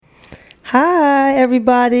Hi,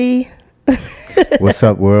 everybody. What's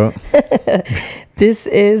up, world? This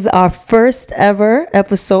is our first ever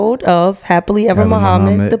episode of Happily Ever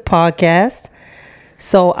Muhammad, the podcast.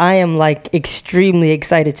 So I am like extremely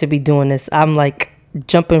excited to be doing this. I'm like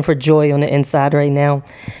jumping for joy on the inside right now.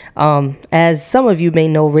 As some of you may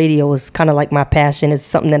know, radio is kind of like my passion. It's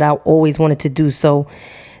something that I always wanted to do. So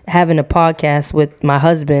having a podcast with my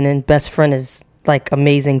husband and best friend is like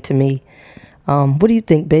amazing to me. What do you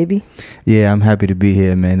think, baby? Yeah, I'm happy to be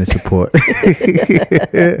here, man, to support.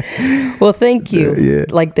 Well, thank you. Yeah.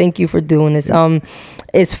 Like, thank you for doing this.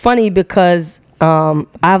 It's funny because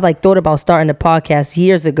I've like thought about starting a podcast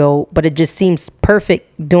years ago, but it just seems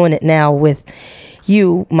perfect doing it now with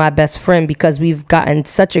you, my best friend, because we've gotten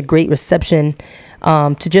such a great reception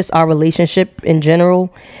to just our relationship in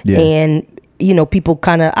general. Yeah. And you know, people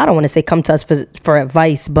kind of, I don't want to say come to us for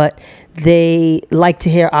advice, but they like to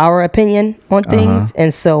hear our opinion on things.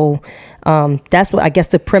 And so that's what I guess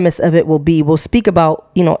the premise of it will be. We'll speak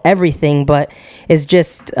about, you know, everything, but it's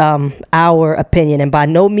just our opinion. And by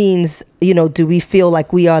no means, you know, do we feel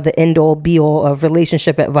like we are the end all be all of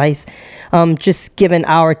relationship advice. Just giving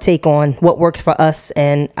our take on what works for us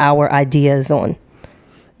and our ideas on,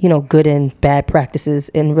 you know, good and bad practices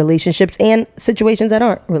in relationships and situations that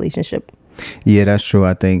aren't relationship. Yeah, that's true.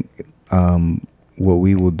 I think what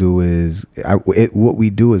we will do is what we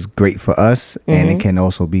do is great for us, and it can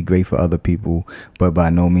also be great for other people. But by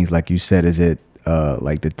no means, like you said, is it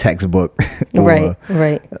like the textbook or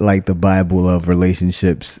right. like the Bible of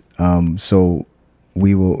relationships. So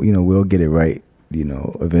we will, you know, we'll get it right, you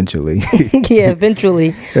know, eventually. Yeah,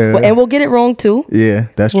 eventually. And we'll get it wrong too. Yeah,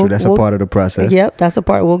 that's true. That's a part of the process. Yep, that's a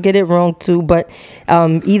part. We'll get it wrong too. But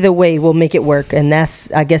either way, we'll make it work. And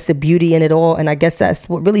that's, I guess, the beauty in it all. And I guess that's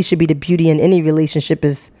what really should be the beauty in any relationship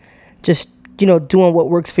is just, you know, doing what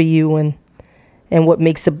works for you and what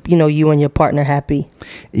makes, you know, you and your partner happy.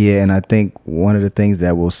 Yeah, and I think one of the things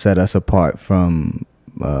that will set us apart from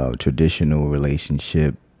traditional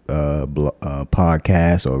relationship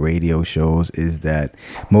podcasts or radio shows is that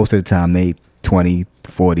most of the time they 20,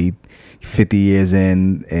 40, 50 years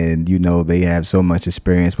in, and you know they have so much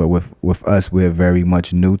experience, but with us, we're very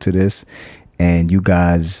much new to this, and you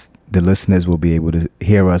guys, the listeners, will be able to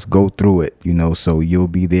hear us go through it, you know, so you'll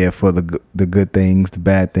be there for the good things, the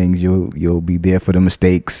bad things, you'll be there for the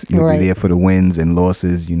mistakes, you'll be there for the wins and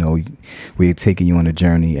losses, you know. We're taking you on a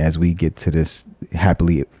journey as we get to this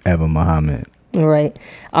Happily Ever Muhammad. Right.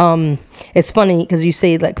 It's funny because you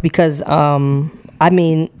say like, because I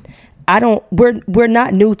mean, we're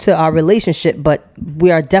not new to our relationship, but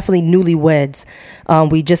we are definitely newlyweds.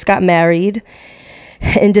 We just got married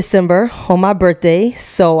in December on my birthday,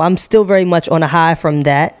 so I'm still very much on a high from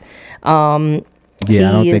that. I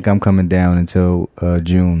don't think I'm coming down until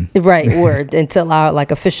June. Right, word, until our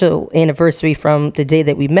like official anniversary from the day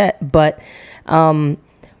that we met. But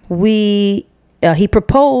he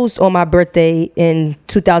proposed on my birthday in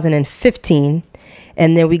 2015,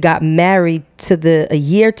 and then we got married a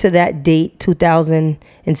year to that date,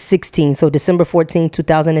 2016. So December 14,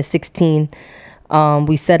 2016,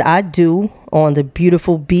 we said I do on the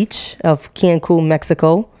beautiful beach of Cancun,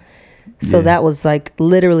 Mexico. So that was like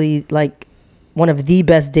literally like one of the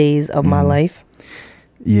best days of my life.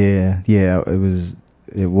 Yeah, it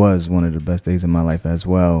was one of the best days of my life as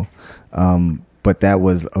well. But that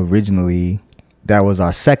was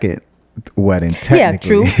our second wedding, technically. Yeah,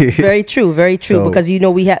 true. Very true. Very true. So, because, you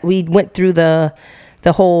know, we went through the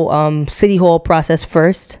whole city hall process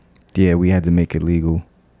first. Yeah, we had to make it legal.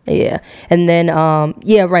 Yeah. And then,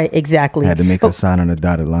 right, exactly. Had to make her sign on the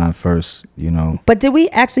dotted line first, you know. But did we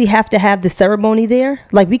actually have to have the ceremony there?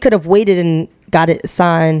 Like, we could have waited and got it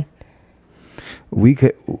signed. We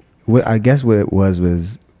could, I guess what it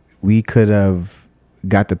was we could have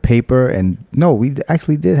got the paper, and no, we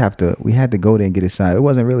actually we had to go there and get it signed. It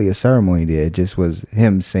wasn't really a ceremony there. It just was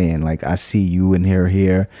him saying like, I see you and her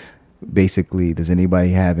here. Basically, does anybody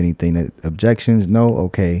have anything objections? No?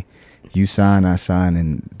 Okay. You sign, I sign,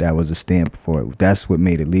 and that was a stamp for it. That's what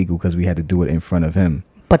made it legal, because we had to do it in front of him.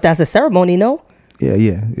 But that's a ceremony, no?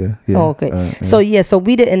 Yeah. Oh, okay. So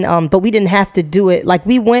we didn't, but we didn't have to do it. Like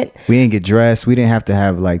we didn't get dressed. We didn't have to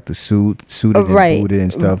have like the suited and booted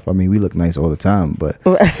and stuff. I mean, we look nice all the time, but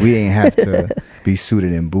we didn't have to be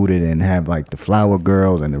suited and booted and have like the flower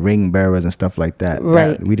girls and the ring bearers and stuff like that.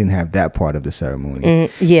 Right. We didn't have that part of the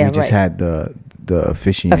ceremony. We just had the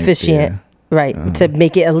officiant. Right, to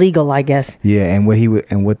make it illegal, I guess. Yeah, and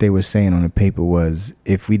what they were saying on the paper was,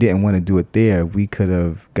 if we didn't want to do it there, we could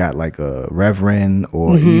have got like a reverend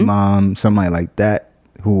or imam, somebody like that,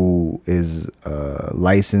 who is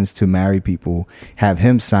licensed to marry people, have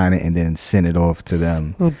him sign it and then send it off to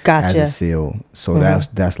them as a seal. So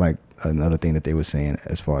that's like another thing that they were saying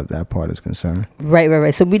as far as that part is concerned.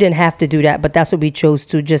 Right. So we didn't have to do that, but that's what we chose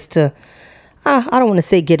to, just to, I don't want to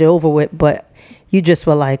say get it over with, but you just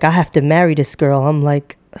were like, I have to marry this girl. I'm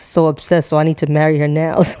like so obsessed, so I need to marry her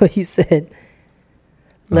now. So you said,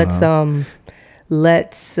 let's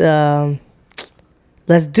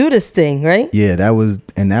do this thing, right? Yeah, that was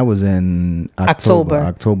in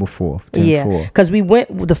October 4th. Yeah, because we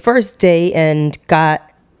went the first day and got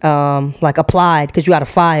like applied, because you got to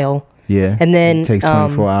file. Yeah, and then it takes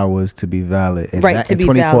 24 hours to be valid. Right, to be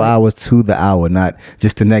 24 valid. hours to the hour, not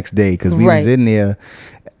just the next day. Because we was in there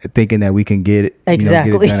thinking that we can get it,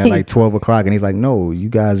 exactly, get it done at like 12 o'clock, and he's like, "No, you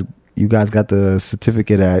guys got the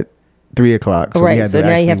certificate at 3 o'clock." So we had to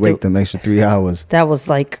actually wait them extra 3 hours. That was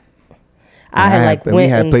like, we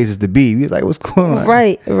had places to be. We was like, "What's going on?"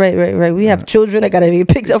 Right. We have children that got to be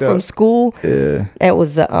picked up from school. Yeah, it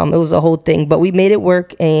was a whole thing, but we made it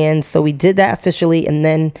work, and so we did that officially. And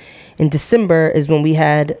then in December is when we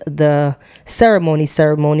had the ceremony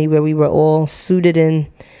where we were all suited and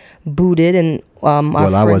booted, and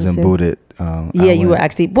I wasn't booted. You were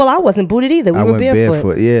actually. Well, I wasn't booted either. We were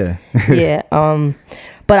barefoot. Yeah. Yeah.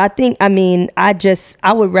 But I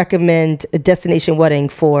would recommend a destination wedding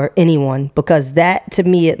for anyone, because that, to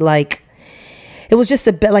me, it was just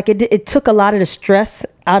a bit like it took a lot of the stress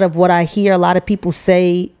out of what I hear a lot of people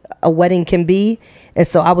say a wedding can be. And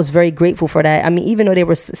so I was very grateful for that. I mean, even though there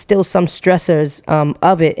were still some stressors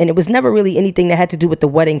of it, and it was never really anything that had to do with the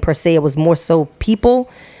wedding per se. It was more so people.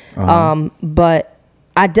 But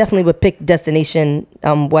I definitely would pick destination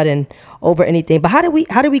wedding over anything. But how did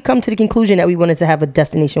we come to the conclusion that we wanted to have a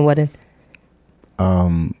destination wedding?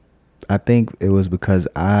 I think it was because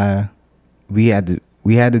we had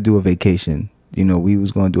to do a vacation. We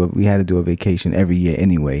had to do a vacation every year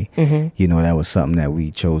anyway. Mm-hmm. That was something that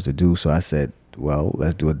we chose to do. So I said, well,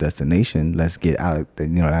 let's do a destination. Let's get out.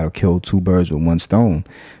 That'll kill two birds with one stone.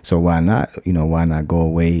 So why not? Why not go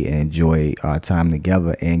away and enjoy our time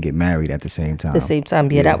together and get married at the same time?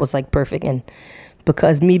 Yeah. That was like perfect. And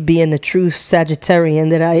because me being the true Sagittarian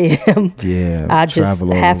that I am, I just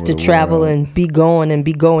have to travel and be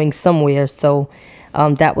going somewhere. So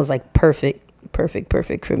that was like perfect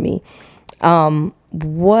for me.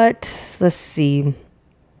 Let's see.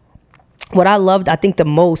 What I loved, I think, the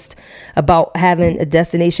most about having a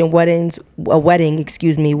destination wedding,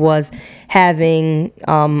 was having,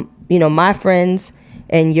 my friends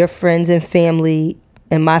and your friends and family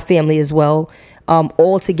and my family as well,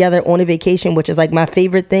 all together on a vacation, which is like my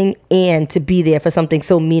favorite thing, and to be there for something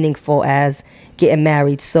so meaningful as getting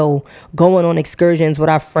married. So going on excursions with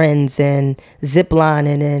our friends and zip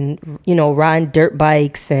lining and, riding dirt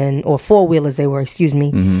bikes or four-wheelers they were,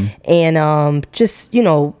 mm-hmm. And just,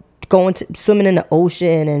 going to swimming in the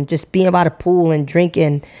ocean and just being by the pool and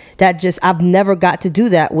drinking. I've never got to do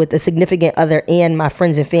that with a significant other and my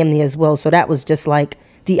friends and family as well. So that was just like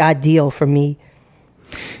the ideal for me.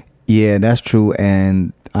 Yeah, that's true.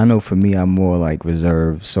 And I know for me, I'm more like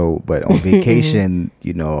reserved. So, but on vacation,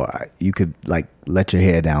 you could like let your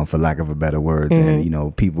hair down, for lack of a better words. Mm-hmm.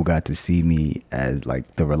 And, people got to see me as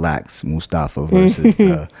like the relaxed Mustafa versus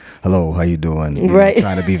the, hello, how you doing? Right.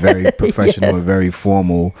 Trying to be very professional Yes. and very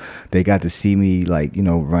formal. They got to see me like,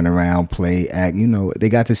 run around, play, act, they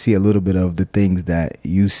got to see a little bit of the things that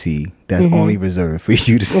you see that's mm-hmm. only reserved for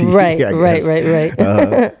you to see. Right.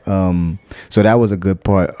 So that was a good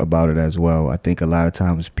part about it as well. I think a lot of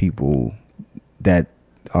times people that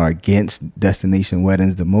are against destination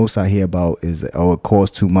weddings, the most I hear about is, it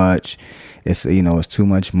costs too much. It's it's too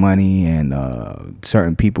much money, and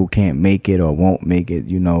certain people can't make it or won't make it.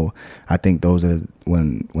 I think those are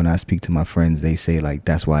when I speak to my friends, they say like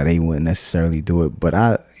that's why they wouldn't necessarily do it.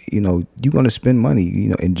 But you're gonna spend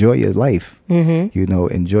money. Enjoy your life. Mm-hmm.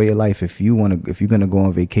 Enjoy your life. If you're gonna go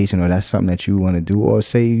on vacation, or that's something that you want to do, or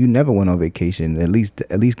say you never went on vacation, at least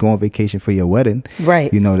go on vacation for your wedding.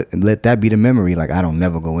 Right. Let that be the memory. Like, I don't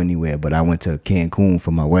never go anywhere, but I went to Cancun for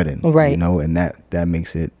my wedding. Right. And that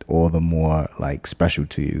makes it all the more like special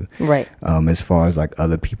to you. Right. As far as like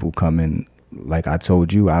other people coming. Like I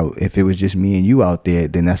told you, if it was just me and you out there,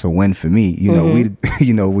 then that's a win for me.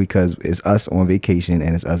 Mm-hmm. Because it's us on vacation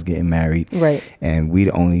and it's us getting married. Right. And we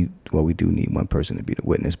do need one person to be the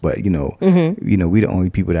witness, but mm-hmm. We the only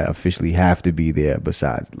people that officially have to be there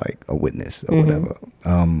besides like a witness or mm-hmm.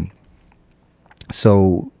 whatever.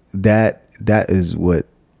 So that is what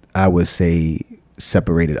I would say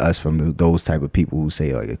separated us from those type of people who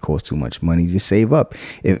say like it costs too much money. Just save up.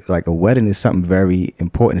 If like a wedding is something very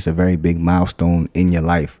important, it's a very big milestone in your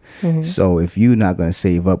life. So if you're not going to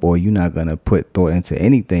save up or you're not going to put thought into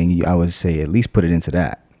anything, I would say at least put it into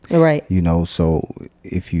that. Right. You know, so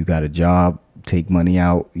if you got a job, take money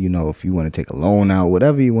out, you know, if you want to take a loan out,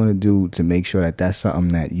 whatever you want to do to make sure that that's something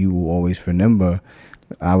that you will always remember,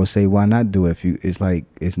 I would say why not do it? If you, it's like,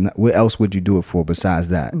 it's not, what else would you do it for besides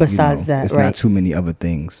that? Besides that, it's right. not too many other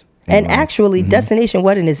things. And actually, destination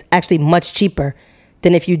wedding is actually much cheaper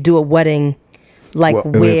than if you do a wedding like well,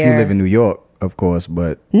 where... If you live in New York, of course,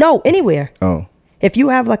 but... No, anywhere. Oh. If you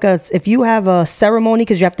have a ceremony,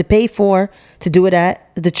 because you have to pay to do it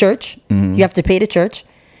at the church, you have to pay the church.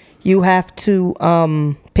 You have to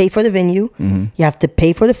pay for the venue. You have to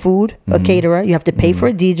pay for the food, a caterer. You have to pay for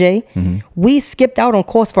a DJ. We skipped out on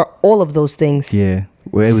cost for all of those things. Yeah.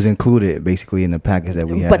 Well, it was included basically in the package that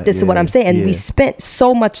we had. But this is what I'm saying. And we spent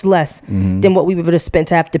so much less than what we would have spent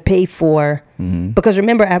to have to pay for. Because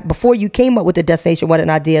remember, before you came up with the destination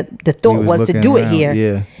wedding idea, the thought was to do it here.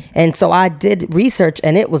 Yeah. And so I did research,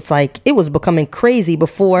 and it was becoming crazy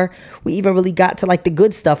before we even really got to like the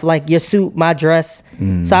good stuff, like your suit, my dress.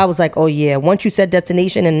 So I was like, oh yeah, once you said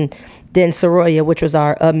destination, and then Soraya, which was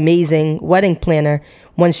our amazing wedding planner,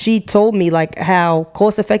 when she told me like how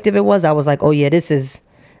cost effective it was, I was like, oh yeah, this is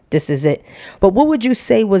it. But what would you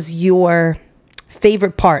say was your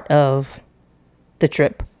favorite part of the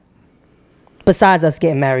trip? Besides us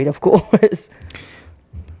getting married, of course.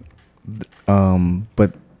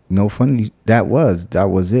 But no funny, that was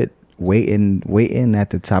it. Waiting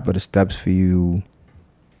at the top of the steps for you,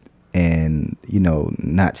 and you know,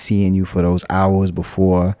 not seeing you for those hours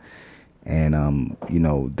before, and you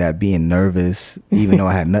know, that being nervous, even though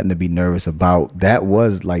I had nothing to be nervous about, that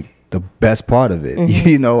was like the best part of it.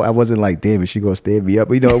 You know, I wasn't like, damn, is she gonna stand me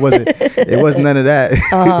up? You know, it wasn't none of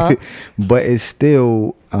that. But it's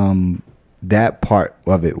still that part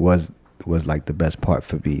of it was like the best part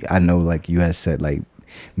for me. I know, like you had said, like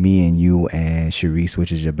me and you and Sharice,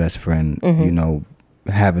 which is your best friend, you know,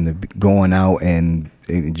 having to going out and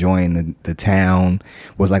enjoying the town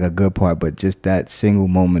was like a good part. But just that single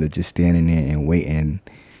moment of just standing there and waiting,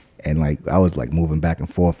 and like I was like moving back and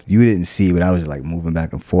forth. You didn't see, but I was like moving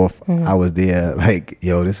back and forth. I was there like,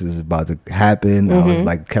 yo, this is about to happen. I was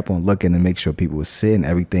like kept on looking to make sure people were sitting,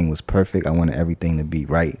 everything was perfect. I wanted everything to be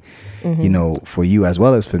right, you know, for you as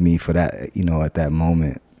well as for me, for that, you know, at that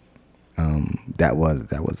moment. That was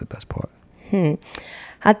the best part.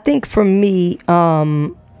 I think for me,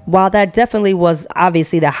 while that definitely was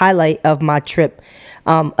obviously the highlight of my trip,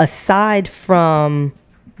 aside from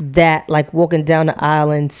that, like walking down the aisle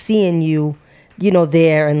and seeing you know,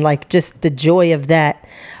 there, and like just the joy of that,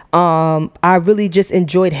 I really just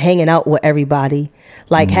enjoyed hanging out with everybody,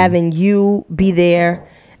 like having you be there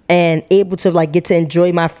and able to like get to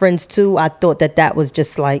enjoy my friends too. I thought that was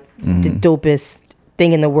just like the dopest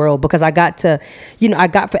thing in the world, because I got to, you know, I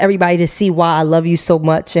got for everybody to see why I love you so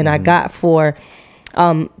much, and I got for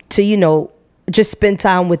to, you know, just spend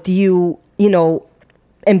time with you, you know,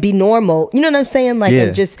 and be normal, you know what I'm saying, like,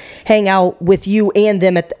 and just hang out with you and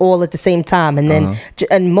them all at the same time. And then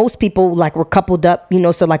and most people like were coupled up, you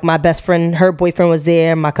know, so like my best friend, her boyfriend was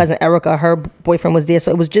there, my cousin Erica, her boyfriend was there,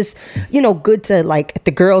 so it was just, you know, good to like,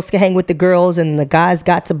 the girls can hang with the girls and the guys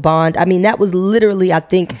got to bond. I mean, that was literally, I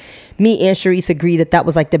think me and Sharice agree that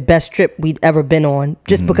was like the best trip we'd ever been on,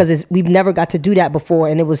 just because we've never got to do that before,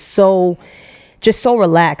 and it was so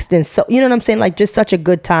relaxed, and so, you know what I'm saying, like just such a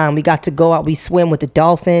good time. We got to go out, we swim with the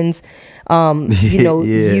dolphins, you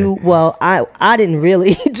know. I didn't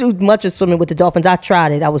really do much of swimming with the dolphins. I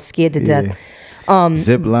tried it, I was scared to death.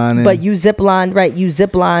 Zip lining. But you zip line, right? You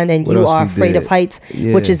zip line, and what you are afraid of heights,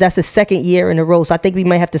 that's the second year in a row. So I think we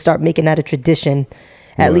might have to start making that a tradition.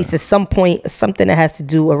 At least at some point, something that has to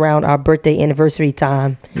do around our birthday anniversary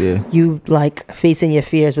time. Yeah. You like facing your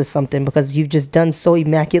fears with something, because you've just done so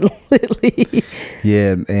immaculately.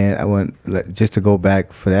 Yeah, and I want just to go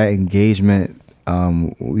back for that engagement.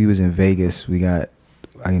 We was in Vegas. We got,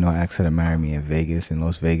 you know, I asked her to marry me in Vegas, in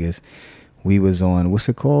Las Vegas. We was on, what's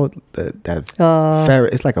it called?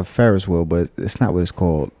 It's like a Ferris wheel, but it's not what it's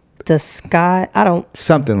called. The sky,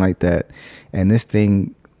 something like that. And this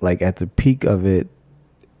thing, like at the peak of it,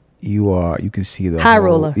 you can see the high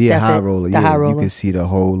roller. Yeah, high roller. Yeah, high roller. You can see the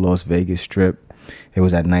whole Las Vegas Strip. It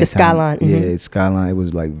was at nighttime. The skyline. Yeah, skyline. It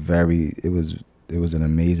was like it was an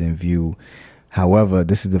amazing view. However,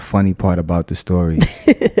 this is the funny part about the story.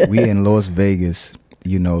 We in Las Vegas.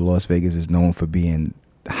 You know, Las Vegas is known for being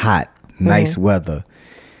hot, nice weather.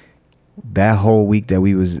 That whole week that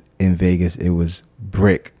we was in Vegas, it was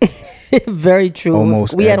brick. Very true.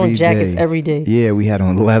 Almost We had on every jackets day. every day. Yeah, we had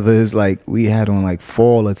on leathers. Like we had on like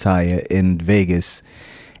fall attire in Vegas.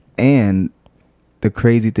 And the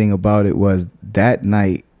crazy thing about it was that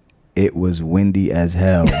night it was windy as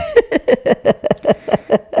hell.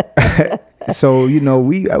 So we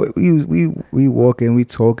walking, we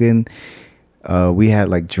talking. We had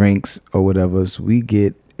like drinks or whatever. So we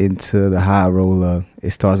get into the high roller. It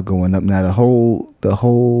starts going up. Now the whole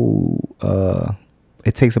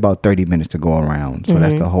it takes about 30 minutes to go around. So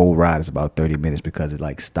that's the whole ride. It's about 30 minutes because it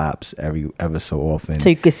like stops ever so often. So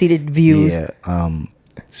you could see the views. Yeah.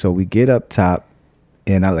 So we get up top,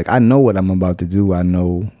 and I know what I'm about to do. I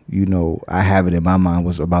know, I have it in my mind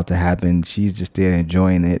what's about to happen. She's just there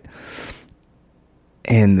enjoying it.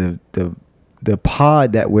 And the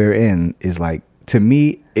pod that we're in is like, to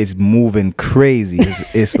me, it's moving crazy.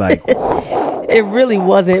 It's like it really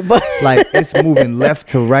wasn't, but like it's moving left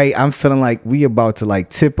to right. I'm feeling like we about to like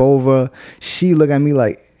tip over. She look at me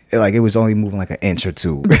like it was only moving like an inch or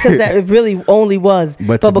two. Because that it really only was.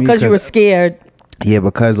 But because you were scared. Yeah,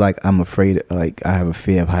 because like I'm afraid, like I have a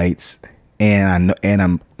fear of heights, and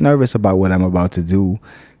I'm nervous about what I'm about to do.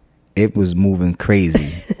 It was moving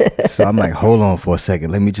crazy. So I'm like, hold on for a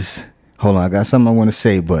second. Let me just hold on. I got something I want to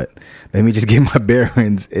say, but let me just get my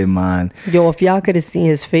bearings in mind. Yo, if y'all could have seen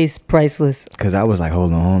his face, priceless. Because I was like,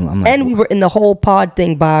 hold on. I'm like, and we were in the whole pod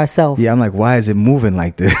thing by ourselves. Yeah, I'm like, why is it moving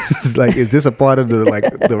like this? Like, is this a part of the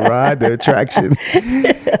ride, the attraction?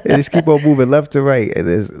 It just keep on moving left to right.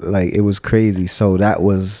 It was crazy. So that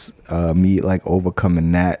was me like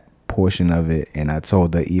overcoming that portion of it. And I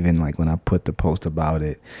told her, even like when I put the post about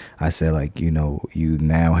it, I said like, you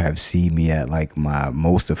now have seen me at like my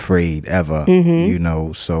most afraid ever.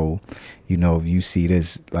 So if you see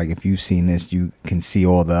this, like if you've seen this, you can see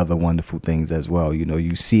all the other wonderful things as well.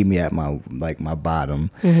 You see me at my bottom.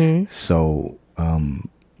 So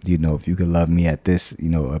if you could love me at this,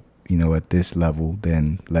 at this level,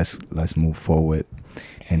 then let's move forward.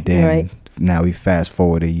 And then now we fast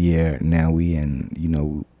forward a year. Now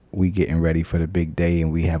we getting ready for the big day,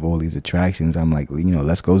 and we have all these attractions. I'm like,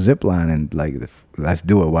 let's go zipline and like, let's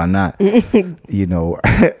do it. Why not?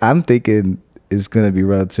 I'm thinking it's gonna be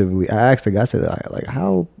relatively. I asked the guy, I said, like,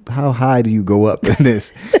 how high do you go up in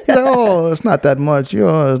this? He's like, oh, it's not that much.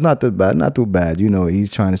 It's not too bad.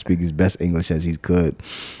 He's trying to speak his best English as he could.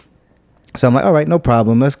 So I'm like, all right, no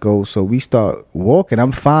problem, let's go. So we start walking.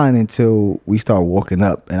 I'm fine until we start walking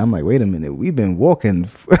up, and I'm like, wait a minute, we've been walking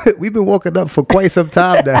up for quite some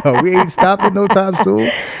time now. We ain't stopping no time soon,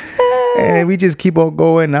 and we just keep on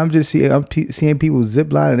going. I'm seeing people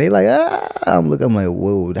zip line, and they like, I'm like,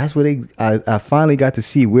 whoa, that's what I finally got to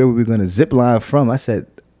see where we were gonna zip line from.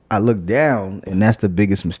 I looked down, and that's the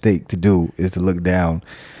biggest mistake to do, is to look down.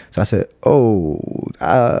 So I said,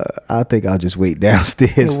 I think I'll just wait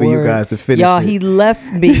downstairs for you guys to finish. Y'all, he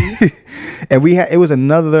left me. And it was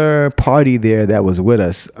another party there that was with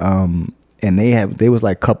us. And they was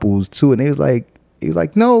like couples too. And he was like,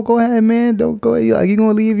 no, go ahead, man. Don't go ahead. Like, you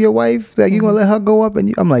gonna leave your wife? Like, you gonna let her go up?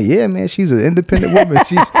 And I'm like, yeah, man, she's an independent woman.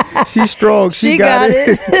 She's strong. She got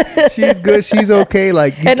it. She's good. She's okay.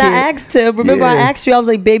 Like, I asked him. Remember, I asked you. I was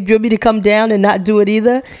like, babe, do you want me to come down and not do it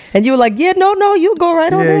either? And you were like, yeah, no, you go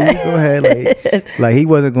right on that. Yeah, you go ahead. Like he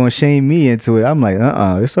wasn't gonna shame me into it. I'm like,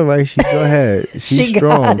 it's all right. She go ahead. She's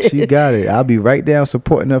strong. She got it. I'll be right down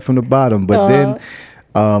supporting her from the bottom. But then,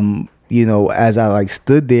 as I like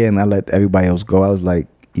stood there and I let everybody else go, I was like,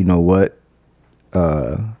 you know what?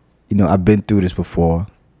 I've been through this before.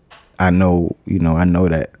 I know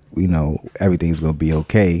that, everything's going to be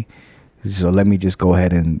okay. So let me just go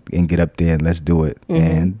ahead and get up there and let's do it.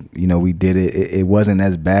 And, we did it. It wasn't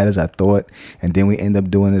as bad as I thought. And then we ended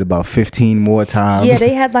up doing it about 15 more times. Yeah,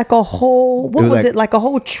 they had like a whole, like a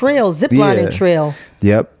whole trail, ziplining trail.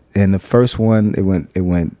 Yep. And the first one,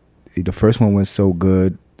 the first one went so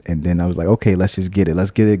good. And then I was like, okay, let's just get it. Let's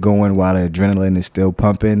get it going while the adrenaline is still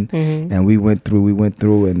pumping. And we went through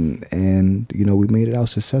and we made it out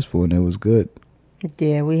successful, and it was good.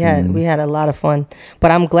 Yeah, we had a lot of fun. But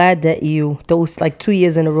I'm glad that those like 2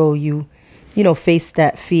 years in a row, you faced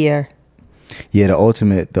that fear. Yeah,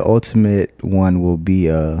 the ultimate one will be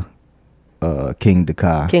King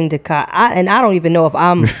Dakar. King Dakar. I don't even know if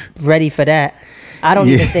I'm ready for that. I don't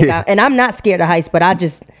even think and I'm not scared of heights, but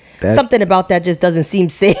something about that just doesn't seem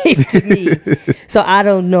safe to me. So I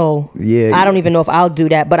don't know. Yeah, I don't even know if I'll do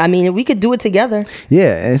that. But I mean, we could do it together.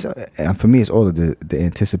 Yeah, and for me, it's all of the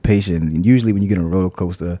anticipation. And usually, when you get on a roller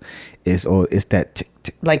coaster, it's that tick,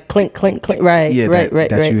 like clink, clink, clink. Right, yeah, right,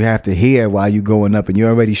 that you have to hear while you going up, and you're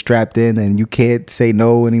already strapped in, and you can't say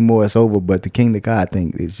no anymore. It's over. But the King of God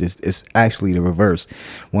thing it's actually the reverse.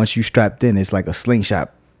 Once you strapped in, it's like a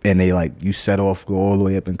slingshot, and they like you set off, go all the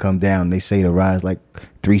way up and come down. They say the ride's like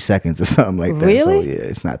 3 seconds or something like that. Really? So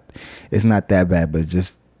yeah, it's not that bad, but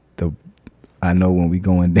just I know when we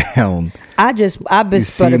going down. I just better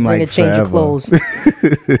bring like a change forever. of clothes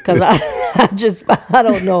because I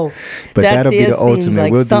don't know. But that'll be the ultimate.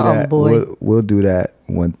 Like we'll do that. Boy. We'll do that.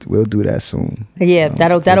 We'll do that soon. Yeah,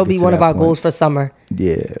 that'll be one of our goals for summer.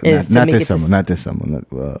 Yeah, Not this summer. Not this summer.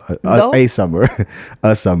 A summer,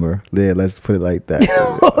 a summer. Yeah, let's put it like that.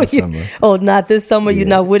 Summer. Oh, not this summer. Yeah. You're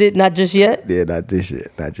not with it. Not just yet. Yeah, not this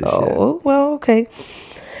yet. Not just yet. Oh well, okay.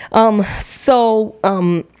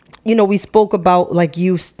 We spoke about like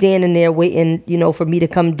you standing there waiting, for me to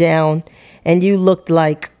come down, and you looked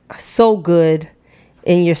like so good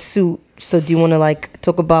in your suit. So do you want to like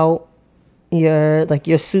talk about your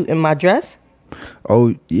suit and my dress?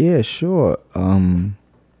 Oh yeah, sure.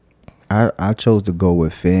 I chose to go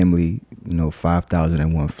with family.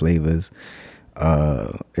 5,001 flavors.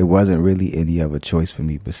 It wasn't really any other choice for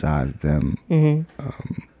me besides them.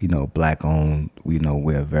 Mm-hmm. Black owned.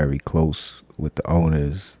 We're very close with the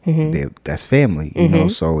owners. Mm-hmm. That's family. Mm-hmm.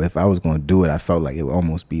 So if I was going to do it, I felt like it would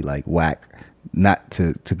almost be like whack not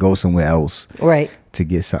to go somewhere else. Right. To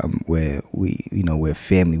get something where we're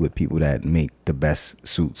family with people that make the best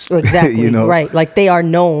suits. Exactly. Right. Like they are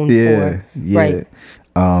known for. Yeah. Right.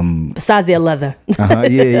 Besides their leather.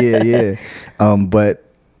 Yeah. But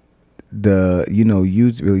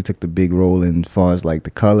you really took the big role in as far as like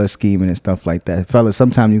the color scheming and stuff like that. Fellas,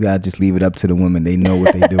 sometimes you gotta just leave it up to the women. They know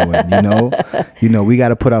what they doing. We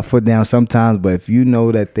gotta put our foot down sometimes, but if you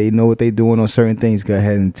know that they know what they doing on certain things, go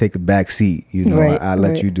ahead and take a back seat. Right, I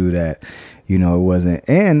let you do that. It wasn't.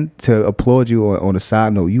 And to applaud you on a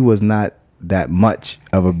side note, you was not that much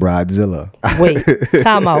of a bridezilla. Wait,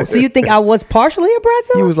 time out. So you think I was partially a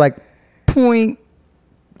bridezilla? You was like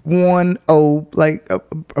 0.10, like a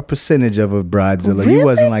percentage of a bridezilla. Really? You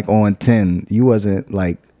wasn't like on 10. You wasn't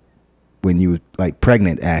like when you were like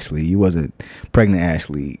pregnant Ashley. You wasn't pregnant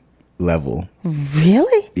Ashley level.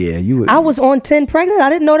 Really? Yeah, you were. I was on 10 pregnant. I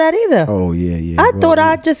didn't know that either. Oh yeah. I thought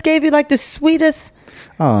I just gave you like the sweetest.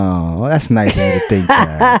 Oh, that's nice of you to think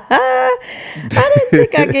that. I didn't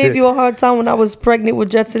think I gave you a hard time when I was pregnant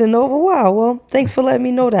with Jetson and Nova. Wow. Well, thanks for letting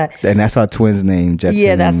me know that. And that's our twins' name, Jetson.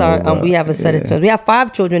 Yeah, that's and our. Nova. We have a set of twins. We have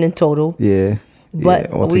 5 children in total. Yeah.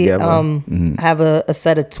 But we have a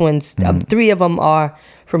set of twins. 3 of them are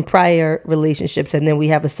from prior relationships, and then we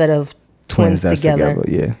have a set of twins together.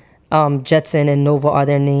 Yeah. Jetson and Nova are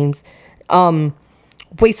their names.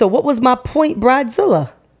 Wait, so what was my point,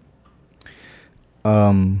 Bridezilla?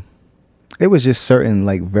 It was just certain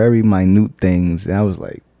like very minute things, and I was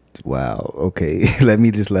like, wow, okay, let me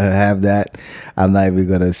just let her have that. I'm not even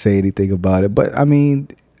gonna say anything about it. But I mean,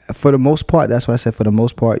 for the most part, that's why I said for the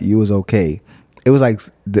most part you was okay. It was like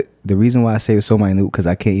the reason why I say it was so minute because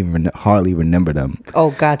I can't even hardly remember them. Oh,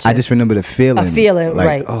 gotcha. I just remember the feeling. A feeling, like,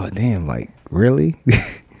 right? Oh damn, like really?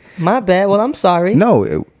 My bad. Well, I'm sorry.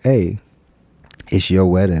 No, hey, it's your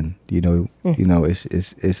wedding.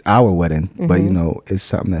 It's our wedding, but it's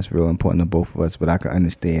something that's real important to both of us. But I can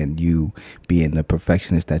understand you being the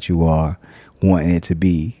perfectionist that you are, wanting it to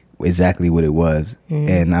be exactly what it was,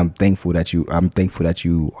 and I'm thankful that you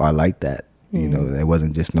are like that. It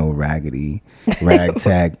wasn't just no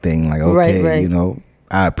ragtag thing. Like okay, right.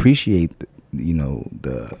 I appreciate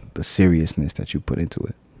the seriousness that you put into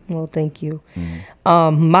it. Well, thank you.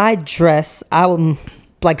 My dress, I'm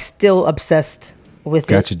like still obsessed with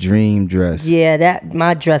Got your dream dress. Yeah,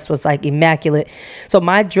 my dress was like immaculate. So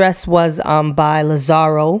my dress was by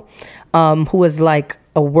Lazaro, who is like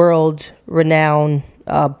a world renowned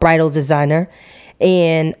bridal designer,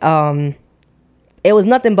 and it was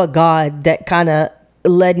nothing but God that kind of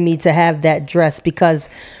led me to have that dress because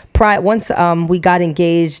once we got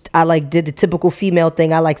engaged, I like did the typical female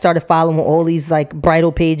thing. I like started following all these like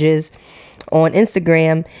bridal pages on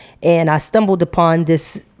Instagram, and I stumbled upon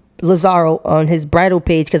this Lazaro on his bridal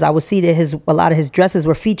page because I would see that a lot of his dresses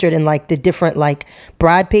were featured in like the different like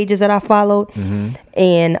bride pages that I followed,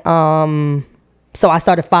 and so I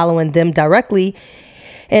started following them directly,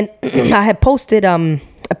 and I had posted I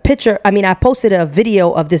posted a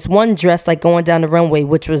video of this one dress like going down the runway,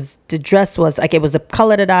 which was the dress was like it was the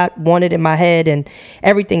color that I wanted in my head, and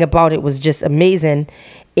everything about it was just amazing.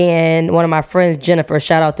 And one of my friends, Jennifer,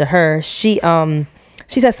 shout out to her, she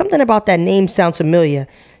said something about that name sounds familiar.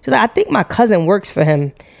 She's like, I think my cousin works for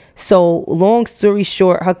him. So long story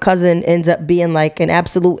short, her cousin ends up being like an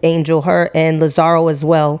absolute angel, her and Lazaro as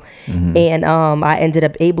well. And I ended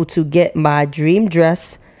up able to get my dream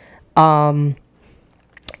dress. And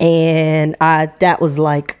that was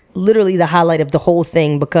like literally the highlight of the whole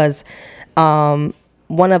thing, because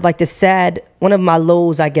one of my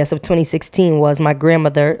lows, I guess, of 2016 was my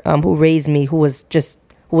grandmother, who raised me, who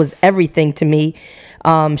was everything to me.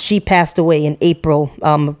 She passed away in April,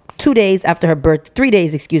 3 days after her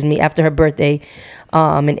birthday.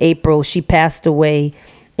 In April, she passed away.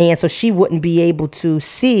 And so she wouldn't be able to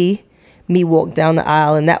see me walk down the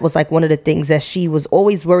aisle. And that was like one of the things that she was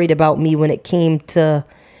always worried about me when it came to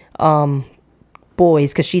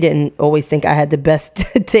boys, because she didn't always think I had the best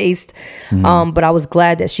taste. But I was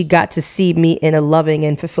glad that she got to see me in a loving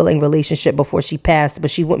and fulfilling relationship before she passed,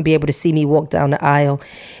 but she wouldn't be able to see me walk down the aisle.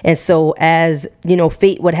 And so, as you know,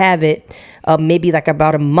 fate would have it, maybe like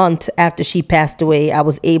about a month after she passed away, I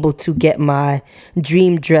was able to get my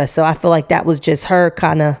dream dress. So I feel like that was just her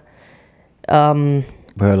kind of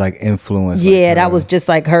her like influence. Yeah, like that was just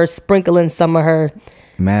like her sprinkling some of her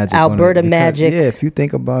magic, Alberta magic. Yeah, if you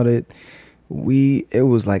think about it, it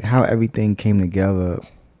was like how everything came together.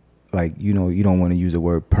 Like, you know, you don't want to use the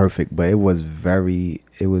word perfect, but it was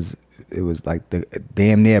like the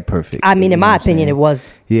damn near perfect. I mean, in my opinion, it was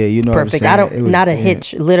perfect. Not a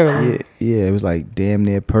hitch, literally. Yeah, it was like damn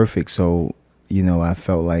near perfect. So, you know, I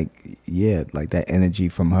felt like, like that energy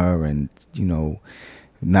from her, and, you know,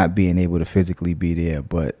 not being able to physically be there,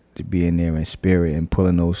 but being there in spirit and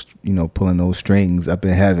pulling those strings up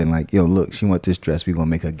in heaven. Like, yo, look, she wants this dress. We're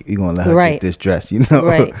gonna let her get this dress. You know,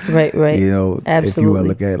 right. You know, absolutely. If you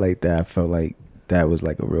look at it like that, I felt like that was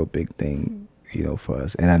like a real big thing, you know, for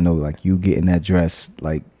us. And I know, like, you getting that dress,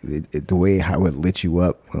 like the way how it lit you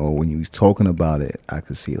up, or when you was talking about it, I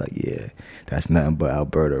could see like, yeah, that's nothing but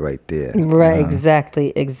Alberta right there. Right.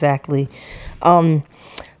 Exactly.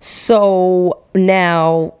 So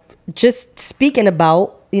now, just speaking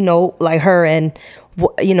about, you know, like her and,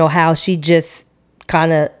 you know, how she just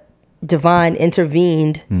kind of divine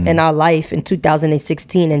intervened in our life in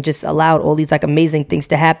 2016 and just allowed all these like amazing things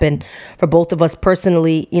to happen for both of us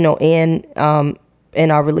personally, you know, and in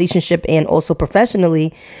our relationship and also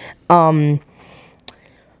professionally.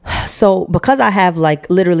 So because I have like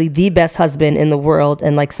literally the best husband in the world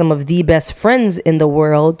and like some of the best friends in the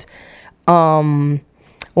world,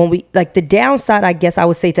 when we like, the downside, I guess I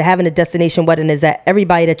would say, to having a destination wedding is that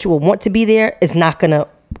everybody that you will want to be there is not gonna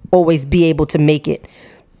always be able to make it.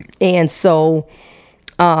 And so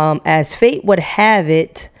as fate would have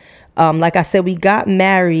it, like I said, we got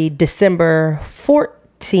married December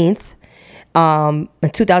 14th in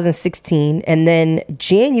 2016, and then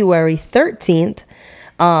January 13th,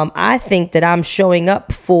 I think that I'm showing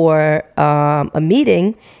up for a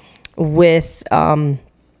meeting with our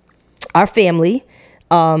family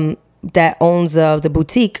that owns the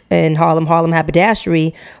boutique in Harlem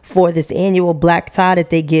Haberdashery, for this annual black tie that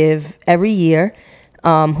they give every year,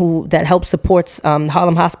 that helps supports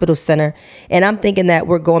Harlem Hospital Center. And I'm thinking that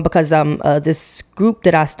we're going because this group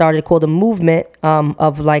that I started called the Movement,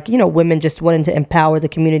 of like, you know, women just wanting to empower the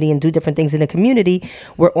community and do different things in the community.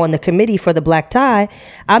 We're on the committee for the black tie.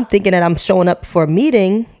 I'm thinking that I'm showing up for a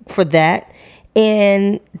meeting for that,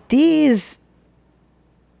 and these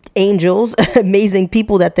angels, amazing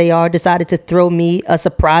people that they are, decided to throw me a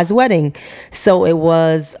surprise wedding. So it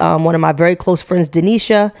was one of my very close friends,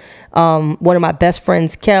 Denisha, one of my best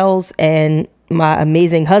friends, Kels, and my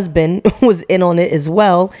amazing husband was in on it as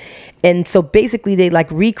well. And so basically they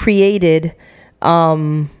like recreated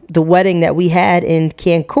the wedding that we had in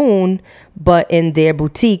Cancun, but in their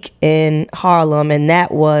boutique in Harlem. And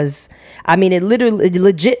that was, I mean, it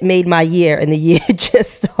legit made my year, and the year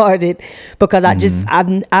just started, because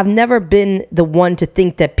I've never been the one to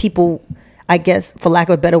think that people, I guess, for lack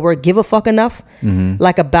of a better word, give a fuck enough,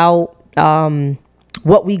 like about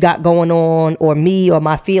what we got going on, or me, or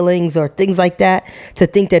my feelings, or things like that, to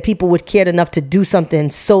think that people would care enough to do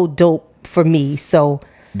something so dope for me. So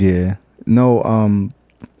yeah, no,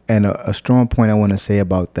 and a strong point I want to say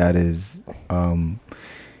about that is,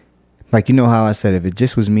 like, you know how I said, if it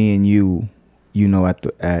just was me and you, you know,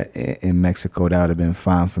 in Mexico, that would have been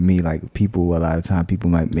fine for me. Like, a lot of time people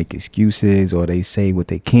might make excuses, or they say what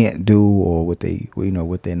they can't do, or what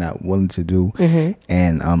they're not willing to do.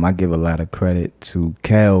 And I give a lot of credit to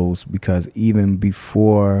Kels, because even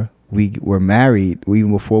before we were married,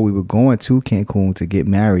 even before we were going to Cancun to get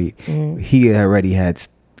married, he already had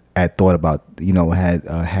thought about, you know,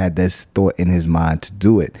 had this thought in his mind to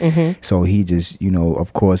do it. So he just, you know,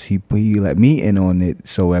 of course he let me in on it,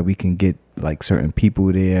 so that we can get like certain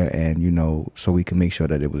people there, and so we can make sure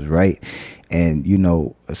that it was right. And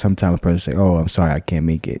sometimes a person say, "Oh, I'm sorry, I can't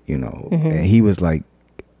make it," and he was like,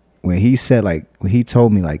 when he said, like, when he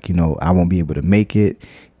told me, like, I won't be able to make it,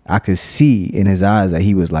 I could see in his eyes that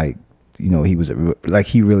he was like, he was like,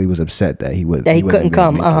 he really was upset that he couldn't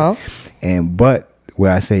come. And but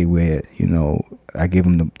where I say where I give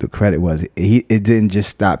him the credit was it didn't just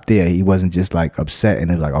stop there. He wasn't just like upset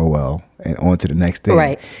and it was like, oh well, and on to the next thing.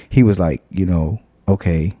 Right. He was like,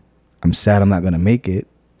 okay, I'm sad I'm not gonna make it.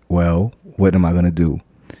 Well, what am I gonna do?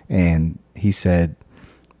 And he said,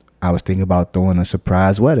 I was thinking about throwing a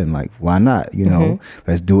surprise wedding. Like, why not?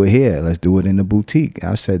 Let's do it here. Let's do it in the boutique.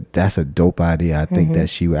 I said, that's a dope idea. I think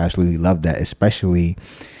that she would absolutely love that, especially,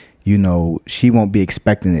 she won't be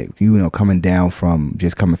expecting it, coming from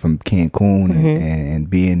Cancun and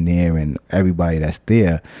being there and everybody that's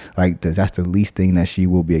there. Like, that's the least thing that she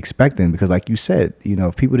will be expecting, because like you said,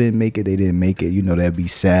 if people didn't make it, they didn't make it, they'd be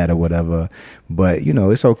sad or whatever. But,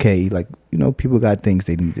 it's okay. Like, people got things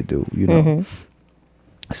they need to do,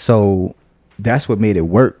 So that's what made it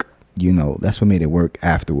work. That's what made it work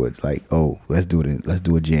afterwards. Like, oh, let's do it. Let's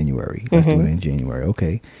do it January. Let's do it in January.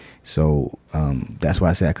 Okay. So that's why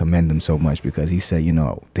I say I commend him so much, because he said,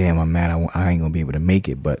 damn, I'm mad. I ain't gonna be able to make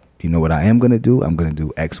it, but what I am gonna do? I'm gonna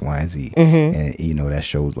do X, Y, and Z, and that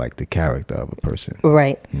shows like the character of a person.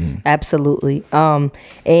 Right. Absolutely. And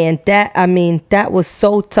that was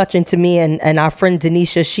so touching to me. And our friend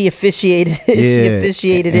Denisha, she officiated it. Yeah. She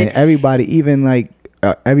officiated it. And everybody, even like.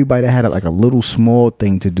 Everybody that had like a little small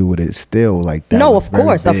thing to do with it still, like that. No, of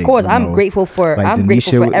course. I'm grateful for like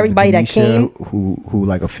grateful for everybody that came, who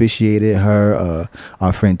like officiated her,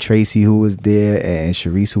 our friend Tracy, who was there, and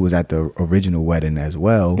Sharice, who was at the original wedding as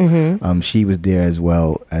well. She was there as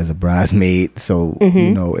well as a bridesmaid. So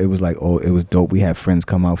it was like, oh, it was dope. We had friends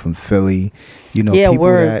come out from Philly, yeah,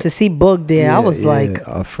 word to see Boog there. I was like,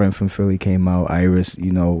 a friend from Philly came out, Iris.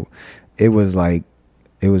 It was like.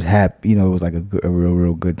 It was happy, it was like a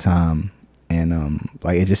real good time, and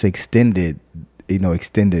like it just extended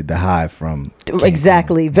the high from Cancun.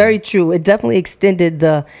 Exactly, very true. It definitely extended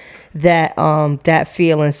that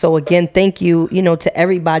feeling. So again, thank you, to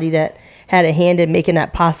everybody that had a hand in making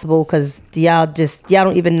that possible, because y'all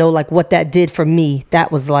don't even know like what that did for me.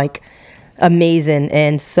 That was like amazing,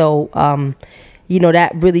 and so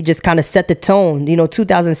that really just kind of set the tone.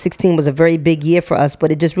 2016 was a very big year for us,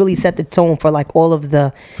 but it just really set the tone for like all of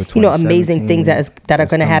the, amazing things that are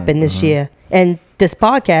going to happen this year. And this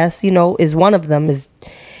podcast, is one of them,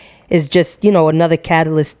 is just, another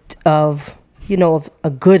catalyst of, of a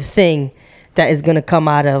good thing that is going to come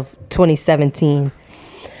out of 2017.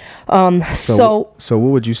 So what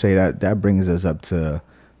would you say that brings us up to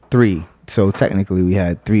 3? So technically we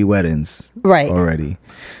had 3 weddings already.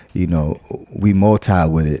 We multi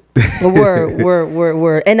with it.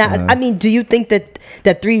 Word. And I mean, do you think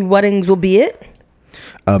that 3 weddings will be it?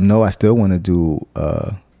 No, I still want to do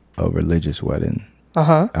a religious wedding.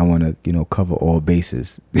 I want to, cover all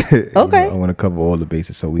bases. Okay. I want to cover all the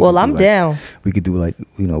bases. So I'm down. We could do like,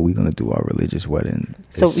 we're gonna do our religious wedding.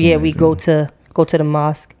 So yeah, we go to the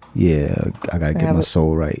mosque. Yeah, I gotta get my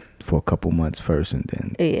soul right for a couple months first, and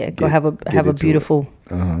then go have a beautiful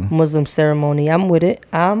Muslim ceremony. I'm with it.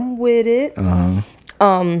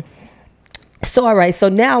 So all right, so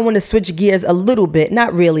now I want to switch gears a little bit,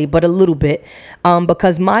 not really, but a little bit,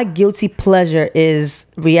 because my guilty pleasure is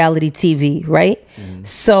reality TV, right?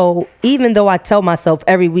 So even though I tell myself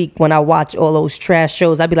every week when I watch all those trash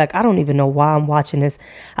shows, I'd be like, I don't even know why I'm watching this.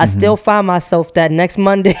 I still find myself that next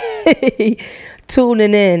Monday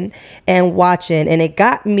tuning in and watching, and it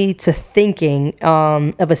got me to thinking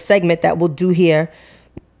of a segment that we'll do here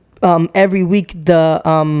every week.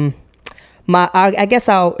 I guess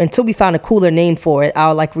until we found a cooler name for it,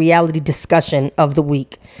 our like reality discussion of the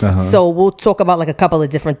week. So we'll talk about like a couple of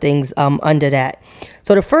different things under that.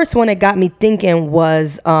 So the first one that got me thinking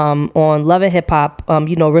was on Love and Hip Hop.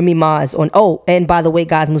 Remy Ma is on. Oh, and by the way,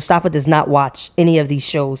 guys, Mustafa does not watch any of these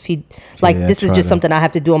shows. This is just something I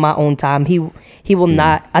have to do on my own time. He will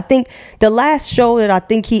not. I think the last show that I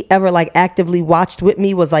think he ever like actively watched with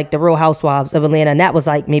me was like The Real Housewives of Atlanta, and that was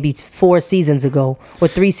like maybe 4 seasons ago or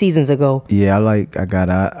 3 seasons ago. Yeah,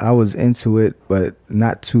 I was into it, but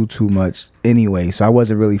not too much anyway. So I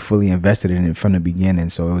wasn't really fully invested in it from the beginning.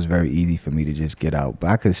 So it was very easy for me to just get out. But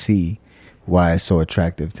I could see why it's so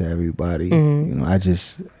attractive to everybody. I don't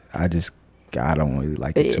really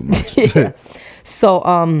like it too much. Yeah. So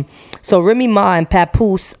Remy Ma and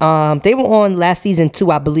Papoose, they were on last season too,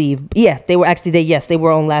 I believe. Yeah, they were actually there. Yes, they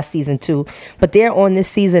were on last season too, but they're on this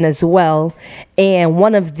season as well. And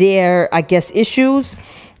one of their, I guess, issues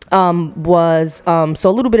was so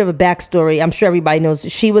a little bit of a backstory. I'm sure everybody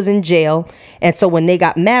knows she was in jail, and so when they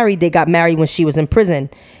got married when she was in prison.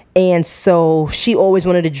 And so she always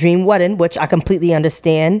wanted a dream wedding, which I completely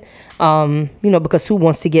understand, because who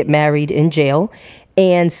wants to get married in jail?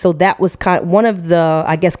 And so that was kind of one of the,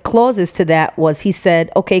 I guess, clauses to that was he said,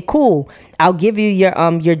 okay, cool, I'll give you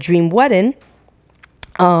your dream wedding,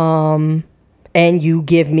 and you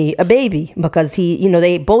give me a baby, because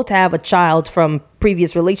they both have a child from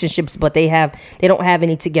previous relationships, but they don't have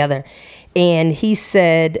any together. And he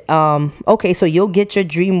said, okay, so you'll get your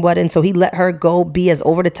dream wedding. So he let her go be as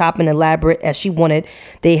over the top and elaborate as she wanted.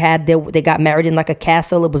 They got married in like a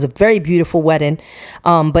castle. It was a very beautiful wedding.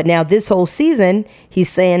 But now this whole season, he's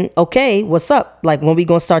saying, okay, what's up? Like, when we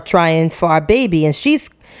gonna start trying for our baby? And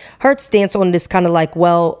her stance on this kind of like,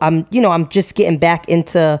 well, I'm just getting back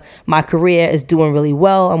into my career, is doing really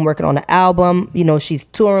well. I'm working on an album. She's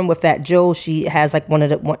touring with Fat Joe. She has like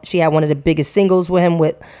she had one of the biggest singles with him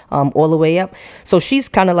with All the Way Up. So she's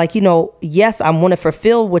kind of like, yes, I want to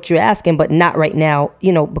fulfill what you're asking, but not right now,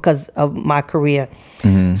 because of my career.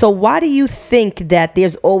 Mm-hmm. So why do you think that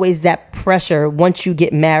there's always that pressure once you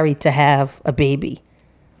get married to have a baby?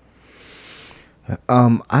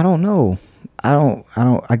 I don't know.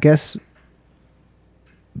 I guess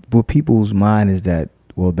what people's mind is that,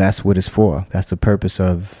 well, that's what it's for. That's the purpose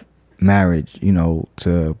of marriage,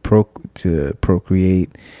 to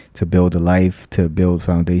procreate, to build a life, to build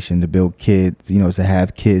foundation, to build kids, to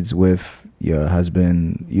have kids with your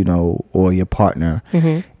husband, or your partner,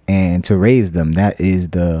 mm-hmm. and to raise them. That is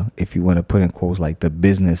if you want to put in quotes, like the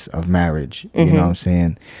business of marriage. Mm-hmm. You know what I'm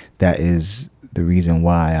saying? That is the reason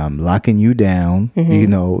why I'm locking you down,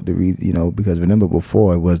 mm-hmm. Because remember,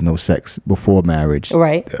 before it was no sex before marriage,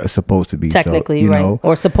 right? Supposed to be technically, so, right?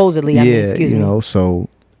 Or supposedly, excuse me. So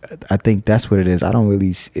I think that's what it is. I don't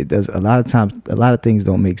really. It does a lot of times. A lot of things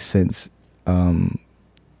don't make sense.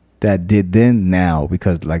 That did then now,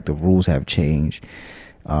 because like the rules have changed.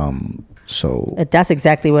 So that's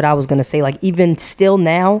exactly what I was gonna say. Like, even still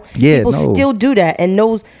now, people still do that, and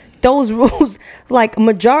those rules, like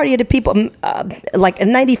majority of the people, like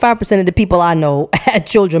 95% of the people I know had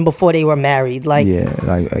children before they were married. Like,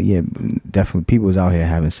 definitely people was out here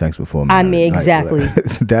having sex before marriage. I mean, exactly.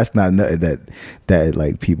 That's not nothing that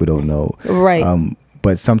like people don't know, right?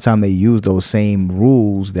 But sometimes they use those same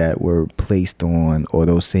rules that were placed on, or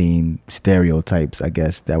those same stereotypes, I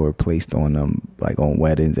guess, that were placed on them, like on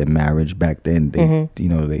weddings and marriage back then. They,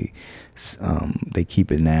 mm-hmm. They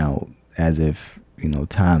keep it now as if,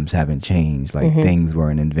 times haven't changed, like mm-hmm. things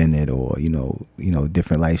weren't invented, or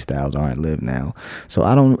different lifestyles aren't lived now. So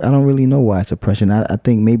I don't really know why it's oppression. I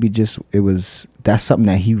think maybe just that's something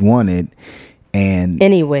that he wanted. And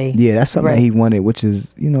anyway, that's something that he wanted, which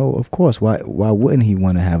is, of course, why wouldn't he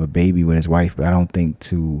want to have a baby with his wife? But I don't think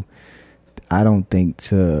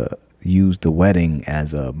to use the wedding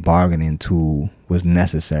as a bargaining tool was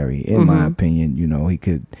necessary, in mm-hmm. my opinion. He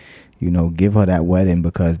could, give her that wedding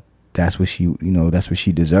because that's what she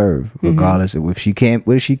deserved, regardless of if she can't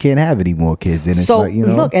have any more kids. Then it's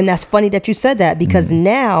look, and that's funny that you said that, because mm-hmm.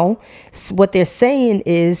 now what they're saying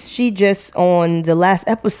is she just, on the last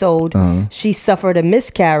episode, uh-huh. she suffered a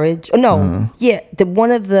miscarriage. Oh, no, uh-huh. One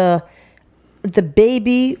of the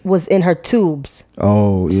baby was in her tubes.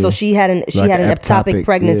 Oh, yeah. So she had an ectopic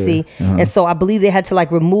pregnancy, uh-huh. and so I believe they had to like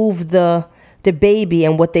remove the baby,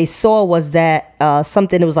 and what they saw was that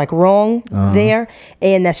something that was like wrong uh-huh. there,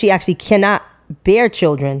 and that she actually cannot bear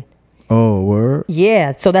children. Oh, word?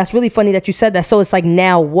 Yeah, so that's really funny that you said that. So it's like,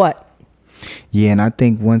 now what? Yeah, and I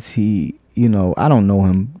think once he, I don't know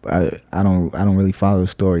him. I don't really follow the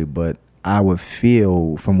story, but I would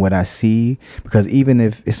feel from what I see, because even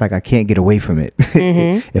if it's like I can't get away from it,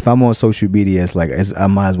 mm-hmm. if I'm on social media, it's like I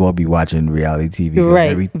might as well be watching reality TV.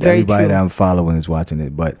 Right, everybody that I'm following is watching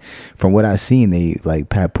it. But from what I've seen, they like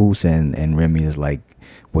Papoose and Remy is like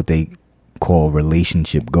what they call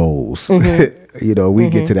relationship goals. Mm-hmm. We mm-hmm.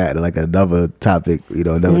 get to that like another topic.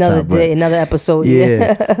 Another day, another episode.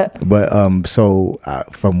 Yeah, but so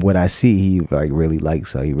from what I see, he like really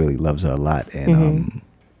likes her. He really loves her a lot, and mm-hmm.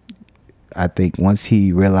 I think once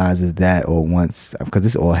he realizes that, or once, because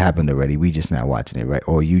this all happened already, we just now watching it, right?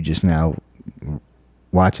 Or you just now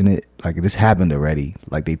watching it, like this happened already,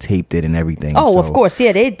 like they taped it and everything. Oh, so, of course,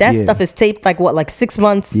 that stuff is taped like 6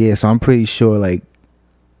 months. Yeah, so I'm pretty sure like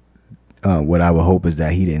what I would hope is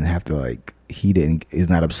that he didn't have to like is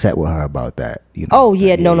not upset with her about that. You know. Oh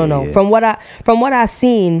yeah, no. From what I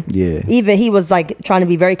seen, yeah, even he was like trying to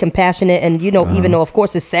be very compassionate, and even though of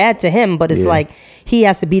course it's sad to him, but it's like he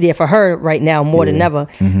has to be there for her right now more than ever,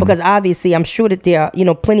 because obviously I'm sure that there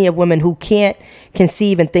are plenty of women who can't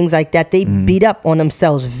conceive and things like that. They beat up on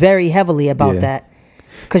themselves very heavily about that.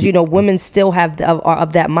 Because women still are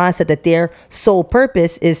of that mindset that their sole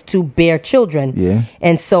purpose is to bear children,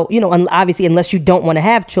 and so obviously unless you don't want to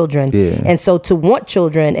have children, and so to want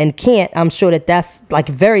children and can't, I'm sure that's like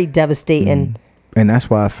very devastating. And that's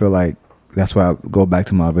why I feel like that's why I go back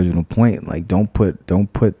to my original point. Like don't put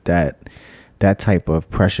that type of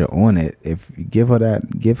pressure on it. If you give her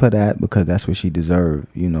that because that's what she deserves.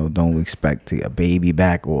 Don't expect a baby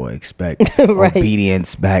back or expect right.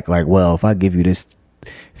 obedience back. Like, well, if I give you this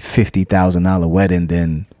 $50,000 wedding,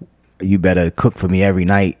 then you better cook for me every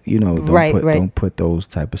night. Don't put those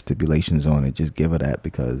type of stipulations on it. Just give her that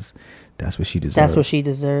because that's what she deserves. That's what she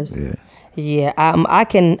deserves. Yeah. I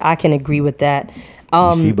can agree with that.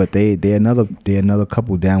 You see, but they're another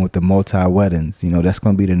couple down with the multi weddings. That's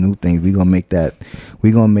gonna be the new thing. We're gonna make that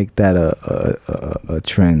a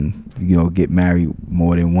trend. Get married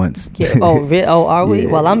more than once. Are we?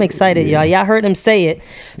 Well, I'm excited, y'all. Y'all heard him say it.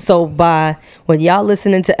 So when y'all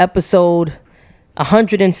listening to episode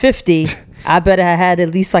 150, I better have had at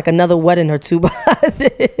least like another wedding or two by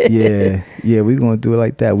then. Yeah, we gonna do it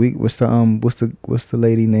like that. What's the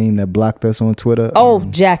lady name that blocked us on Twitter? Oh,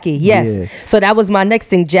 Jackie. Yes. Yeah. So that was my next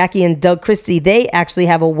thing. Jackie and Doug Christie. They actually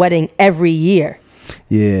have a wedding every year.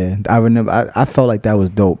 Yeah, I remember. I felt like that was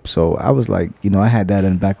dope. So I was like, I had that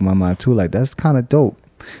in the back of my mind too. Like that's kind of dope,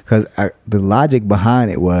 because the logic behind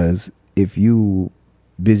it was if you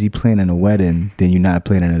busy planning a wedding, then you're not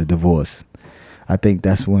planning a divorce. I think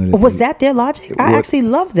that's one of the. Was that their logic? I actually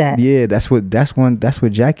love that. Yeah, that's what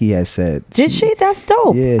Jackie has said. Did she? That's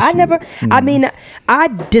dope. Yeah, I mean, I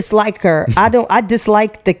dislike her. I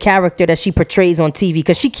dislike the character that she portrays on TV,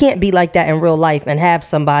 because she can't be like that in real life and have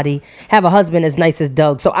a husband as nice as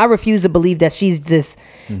Doug. So I refuse to believe that she's this,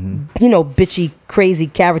 bitchy, crazy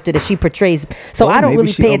character that she portrays. So I don't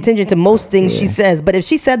really pay attention to most things she says. But if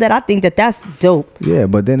she said that, I think that that's dope. Yeah,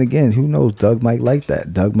 but then again, who knows? Doug might like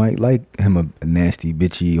that. Doug might like him a nasty,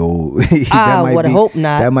 bitchy old. I would hope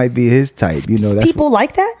not. That might be his type. That's people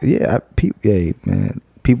like that. Yeah, man.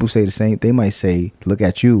 People say the same. They might say, "Look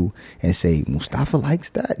at you," and say, "Mustafa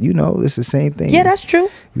likes that." It's the same thing. Yeah, that's true.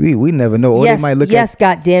 We never know. Or they might look at.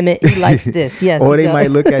 God damn it, he likes this. Yes. Or they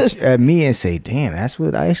might look at me and say, "Damn, that's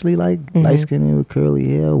what I actually like. Light skin with curly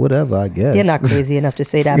hair, whatever." I guess you're not crazy enough to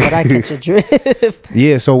say that, but I catch your drift.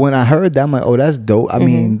 Yeah. So when I heard that, I'm like, "Oh, that's dope." I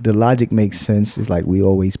mean, the logic makes sense. It's like we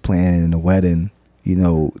always planning a wedding.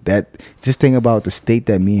 That just think about the state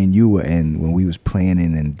that me and you were in when we was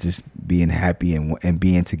planning and just being happy and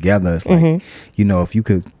being together. It's like, if you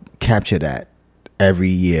could capture that every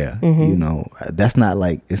year, that's not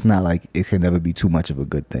like, it's not like it can never be too much of a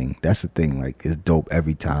good thing. That's the thing. Like, it's dope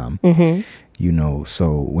every time,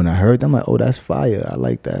 so when I heard that, I'm like, oh, that's fire. I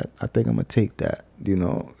like that. I think I'm gonna take that,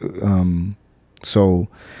 so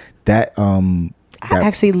that, I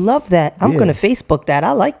actually love that. I'm gonna Facebook that.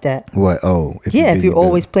 I like that. What? Oh, if you're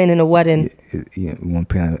always planning a wedding, you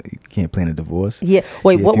can't plan a divorce. Yeah.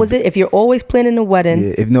 Wait, what was it? If you're always planning a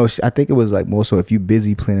wedding, I think it was like more so if you're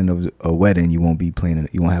busy planning a wedding, you won't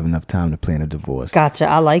have enough time to plan a divorce. Gotcha.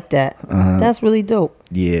 I like that. That's really dope.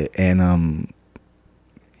 Yeah, and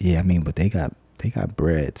I mean, but they got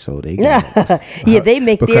bread, so they got, they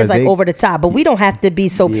make theirs like over the top, but we don't have to be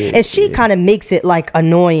so. And she kind of makes it like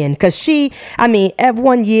annoying, because every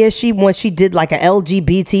 1 year when she did like an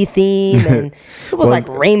LGBT theme and it was like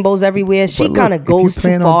rainbows everywhere. She kind of goes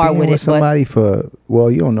too far with it. Somebody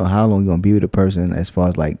you don't know how long you're gonna be with a person as far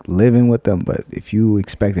as like living with them, but if you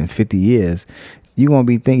expecting 50 years. You gonna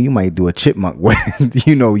be thinking you might do a chipmunk wedding,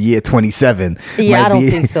 year 27. Yeah, I don't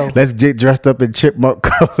think so. Let's get dressed up in chipmunk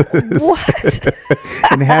colors.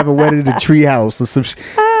 What? And have a wedding in the treehouse or some.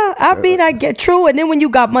 I get true. And then when you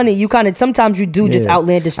got money, you kind of sometimes you do just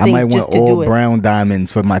outlandish things just to do it. I might want all brown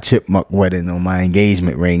diamonds for my chipmunk wedding on my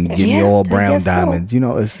engagement ring. Give me all brown diamonds.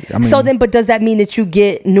 So. But does that mean that you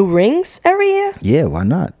get new rings every year? Yeah, why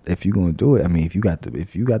not? If you're gonna do it, if you got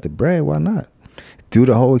the bread, why not? Do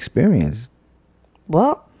the whole experience.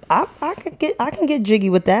 Well, I can get jiggy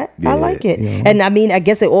with that. I like it. And I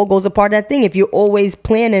guess it all goes a part of that thing. If you're always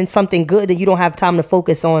planning something good, then you don't have time to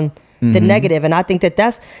focus on the negative. And I think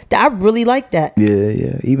I really like that.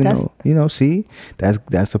 Yeah. Even though, see,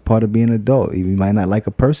 that's a part of being an adult. You might not like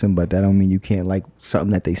a person, but that don't mean you can't like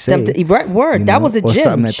something that they say. Word. That was a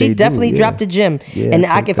gym. She definitely dropped a gym. Yeah, and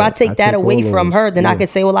if I take that away from her, then I could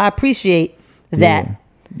say, well, I appreciate that.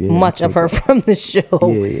 much of her from the show.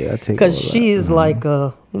 I take because she is like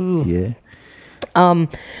ooh. Yeah.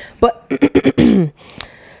 But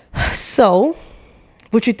so,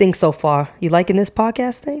 what you think so far? You liking this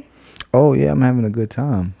podcast thing? Oh yeah, I'm having a good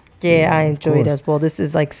time. Yeah, I enjoy it as well. This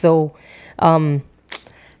is like so.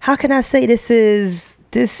 How can I say this is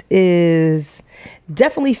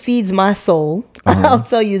definitely feeds my soul. I'll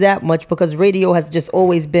tell you that much because radio has just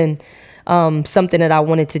always been something that I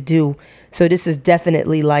wanted to do. So this is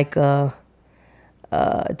definitely like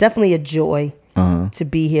definitely a joy to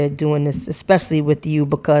be here doing this, especially with you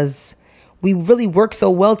because we really work so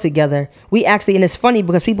well together. We actually, and it's funny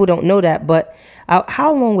because people don't know that, but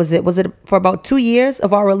how long was it? Was it for about 2 years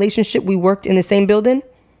of our relationship we worked in the same building?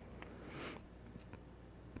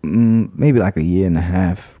 Maybe like a year and a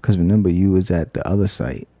half because remember you was at the other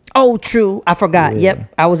site. Oh, true. I forgot. Yeah.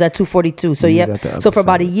 Yep. I was at 242. So, So, for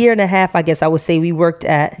about a year and a half, I guess I would say we worked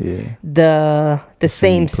at the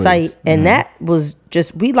same site. And that was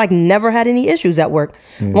just, we like never had any issues at work.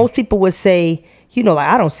 Yeah. Most people would say, you know, like,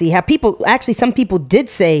 I don't see how people, actually, some people did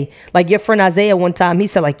say, like your friend Isaiah one time, he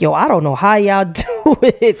said like, yo, I don't know how y'all do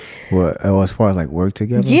it. What, as far as like work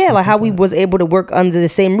together? Yeah, like how we was able to work under the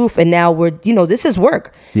same roof. And now we're, you know, this is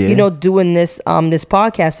work, you know, doing this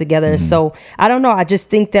podcast together. So I don't know. I just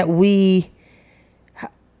think that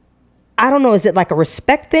I don't know, is it like a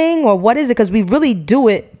respect thing or what is it? Because we really do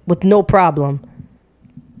it with no problem.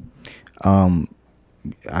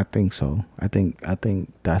 I think so. I think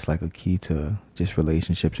that's like a key to just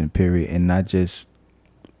relationships and period, and not just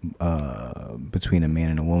between a man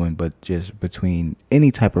and a woman, but just between any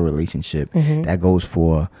type of relationship that goes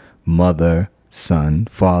for mother, son,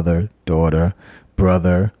 father, daughter,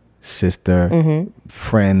 brother, sister,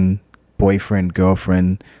 friend, boyfriend,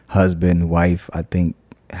 girlfriend, husband, wife. I think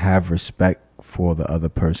have respect for the other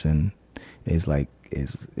person is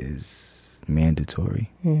mandatory.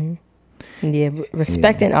 Yeah,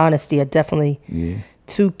 respect and honesty are definitely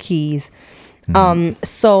two keys.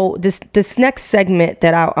 So this next segment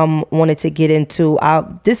that I wanted to get into,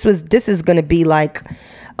 this is gonna be like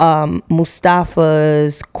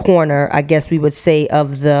Mustafa's corner, I guess we would say,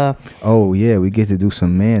 of the. Oh yeah, we get to do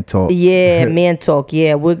some man talk. Yeah, man talk.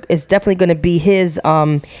 Yeah, it's definitely gonna be his.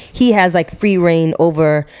 He has like free reign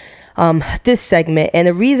over this segment, and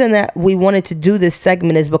the reason that we wanted to do this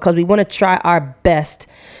segment is because we want to try our best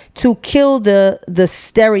to kill the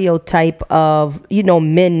stereotype of, you know,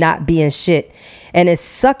 men not being shit. And it's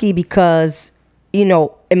sucky because, you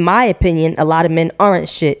know, in my opinion, a lot of men aren't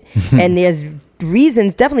shit. And there's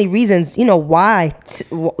definitely reasons, you know, why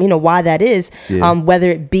that is, whether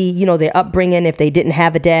it be, you know, their upbringing, if they didn't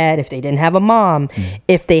have a dad, if they didn't have a mom,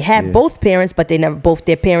 if they had both parents, but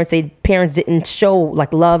their parents didn't show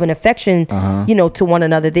like love and affection, you know, to one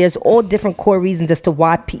another. There's all different core reasons as to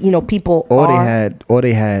why, you know, people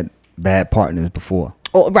they had bad partners before.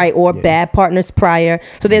 Or bad partners prior.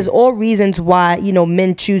 So there's all reasons why, you know,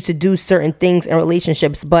 men choose to do certain things in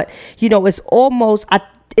relationships. But, you know, it's almost,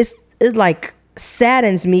 it like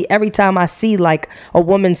saddens me every time I see like a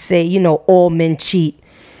woman say, you know, all men cheat.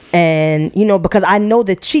 And, you know, because I know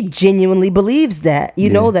that she genuinely believes that, you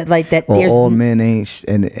know, that like that. Or there's all men ain't,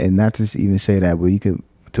 and not to even say that, but you could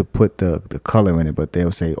to put the color in it, but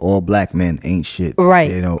they'll say all black men ain't shit. Right.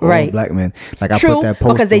 You know, right. all black men. Like True, I put that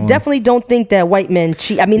post because they definitely don't think that white men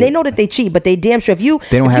cheat. I mean, they know that they cheat, but they damn sure if you were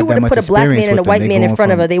to put a black man and a white man in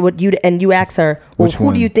front of her, you ask her, well,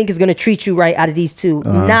 who do you think is going to treat you right out of these two?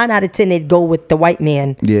 9 out of 10, they'd go with the white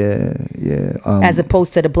man. Yeah. As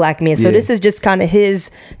opposed to the black man. So this is just kind of his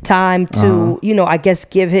time to, you know, I guess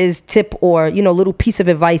give his tip or, you know, little piece of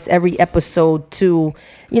advice every episode to,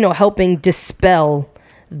 you know, helping dispel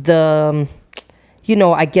the, you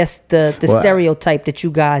know, I guess the stereotype that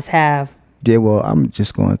you guys have. Yeah, well, I'm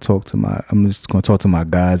just going to talk to my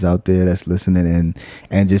guys out there that's listening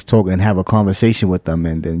and just talk and have a conversation with them,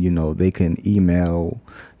 and then, you know, they can email,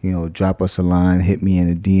 you know, drop us a line, hit me in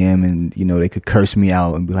a DM, and, you know, they could curse me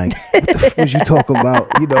out and be like, what the fuck was you talking about?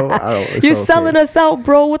 You know, you're selling us out,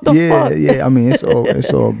 bro. What the fuck? Yeah. I mean, it's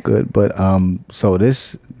all good, but so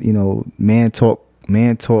this, you know, man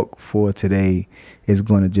talk for today is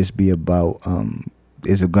going to just be about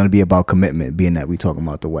commitment, being that we talking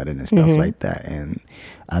about the wedding and stuff like that. And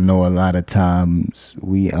I know a lot of times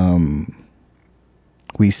we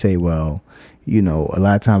say, well, you know, a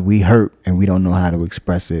lot of times we hurt and we don't know how to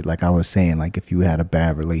express it. Like I was saying, like if you had a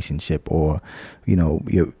bad relationship, or, you know,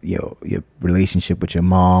 your relationship with your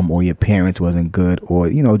mom or your parents wasn't good, or,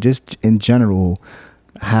 you know, just in general,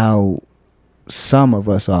 how some of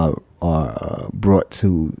us are brought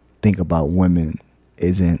to think about women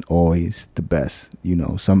isn't always the best. You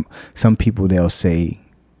know, some people, they'll say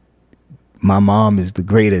my mom is the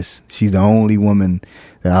greatest. She's the only woman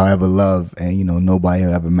that I'll ever love, and nobody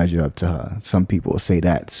will ever measure up to her. Some people will say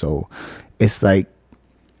that. So it's like,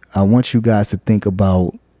 I want you guys to think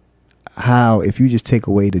about how, if you just take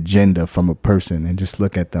away the gender from a person and just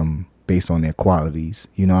look at them based on their qualities,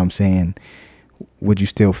 you know what I'm saying? Would you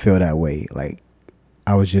still feel that way? Like,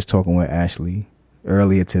 I was just talking with Ashley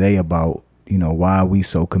earlier today about, why are we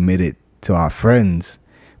so committed to our friends,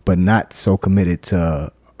 but not so committed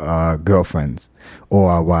to our girlfriends or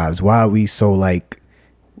our wives? Why are we so like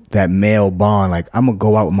that male bond? Like, I'm gonna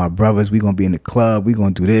go out with my brothers, we gonna be in the club, we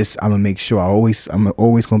gonna do this, I'm gonna make sure I'm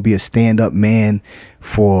always gonna be a stand-up man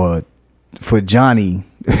for Johnny.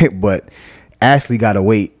 But Ashley gotta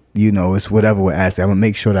wait, it's whatever with Ashley. I'm gonna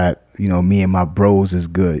make sure that me and my bros is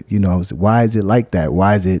good. Why is it like that?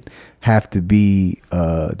 Why does it have to be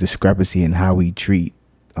a discrepancy in how we treat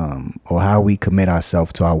or how we commit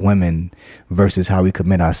ourselves to our women versus how we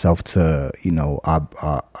commit ourselves to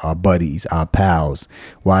our buddies, our pals?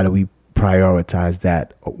 Why do we prioritize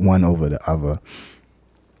that one over the other?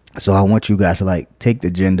 So I want you guys to like take the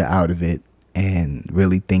gender out of it and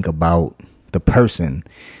really think about the person.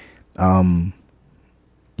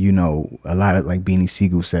 A lot of, like Beanie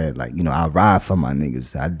Siegel said, like, I ride for my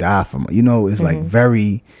niggas, I die for my, it's like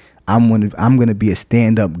very, I'm gonna be a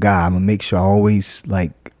stand-up guy. I'm gonna make sure I always,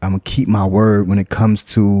 like, I'm gonna keep my word when it comes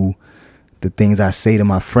to the things I say to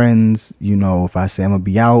my friends. If I say I'm gonna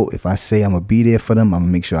be out, if I say I'm gonna be there for them, I'm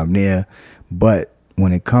gonna make sure I'm there. But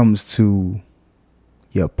when it comes to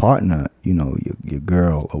your partner, your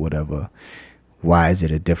girl or whatever, why is it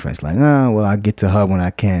a difference? Like, well, I get to her when I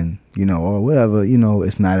can, or whatever.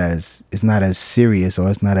 It's not as serious, or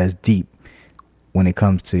it's not as deep when it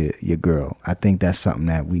comes to your girl. I think that's something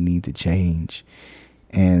that we need to change.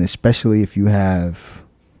 And especially if you have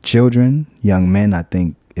children, young men, I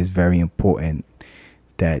think it's very important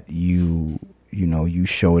that you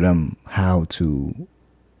show them how to,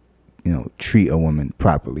 treat a woman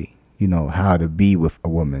properly, how to be with a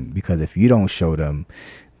woman. Because if you don't show them,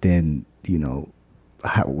 then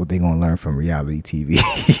what they gonna learn from reality TV?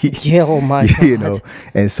 Yeah, oh my God.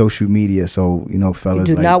 And social media. So fellas,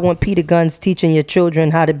 you do not want Peter Guns teaching your children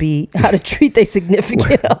how to treat their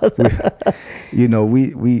significant other.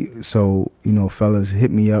 So fellas,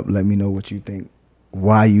 hit me up. Let me know what you think.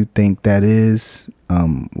 Why you think that is?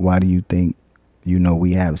 Why do you think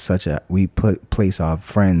we have place our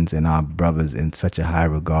friends and our brothers in such a high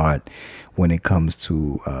regard when it comes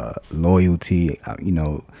to loyalty?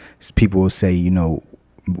 People will say,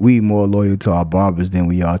 we more loyal to our barbers than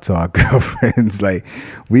we are to our girlfriends. Like,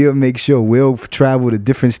 we'll make sure we'll travel to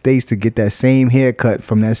different states to get that same haircut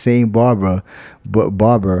from that same barber, but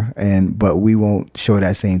we won't show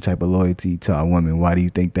that same type of loyalty to our women. Why do you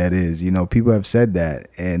think that is? People have said that,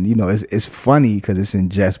 and it's funny because it's in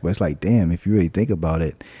jest, but it's like, damn, if you really think about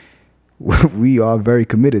it, we are very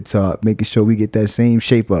committed to making sure we get that same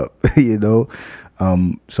shape up.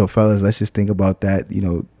 So fellas, let's just think about that.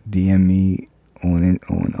 DM me on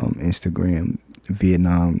Instagram,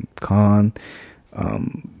 Vietnam Con.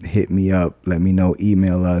 Hit me up, let me know,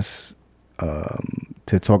 email us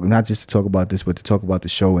to talk, not just to talk about this, but to talk about the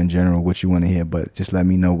show in general, what you want to hear. But just let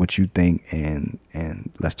me know what you think, and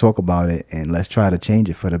let's talk about it, and let's try to change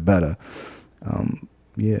it for the better.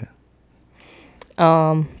 Yeah.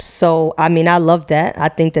 So, I mean, I love that. I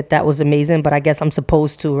think that was amazing, but I guess I'm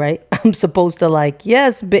supposed to, right? I'm supposed to like,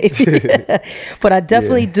 yes, baby. But I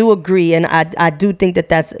definitely do agree. And I do think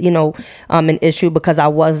that's, an issue, because I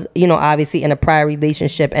was, obviously in a prior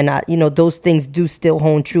relationship, and those things do still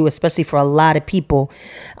hold true, especially for a lot of people.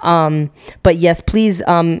 But yes, please,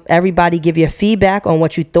 everybody give your feedback on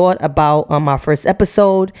what you thought about our first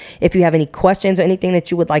episode. If you have any questions or anything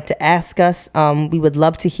that you would like to ask us, we would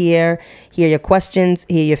love to hear your questions,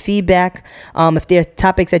 hear your feedback. If there are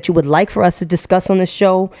topics that you would like for us to discuss on the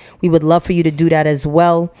show, we would love for you to do that as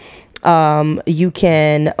well. You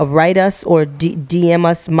can write us or DM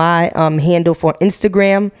us. My handle for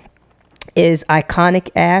Instagram is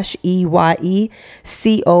Eyeconicash,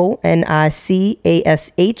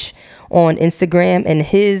 EYECONICASH on Instagram, and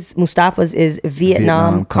Mustafa's is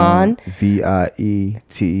Vietnam Con,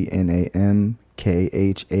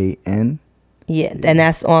 VIETNAMKHAN. Yeah, and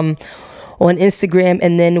that's on Instagram.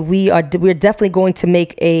 And then we're definitely going to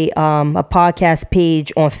make a podcast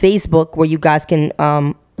page on Facebook where you guys can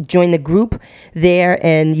join the group there,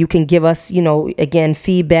 and you can give us, again,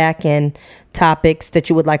 feedback and topics that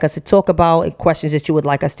you would like us to talk about and questions that you would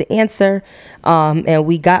like us to answer. And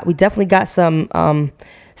we definitely got some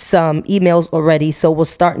emails already, so we'll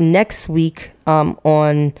start next week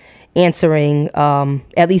on answering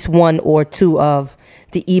at least one or two of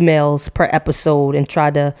the emails per episode and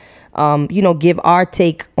try to, give our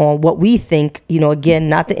take on what we think, again,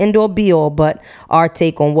 not the end all be all, but our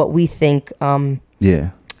take on what we think, I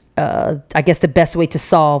guess the best way to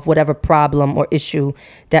solve whatever problem or issue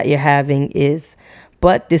that you're having is.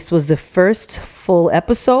 But this was the first full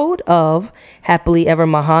episode of Happily Ever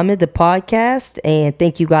Muhammad, the podcast. And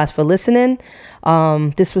thank you guys for listening.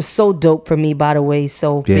 This was so dope for me, by the way.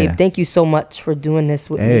 So, babe, thank you so much for doing this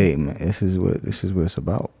with me. Hey, man, this is what it's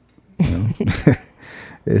about.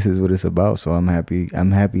 This is what it's about. So I'm happy.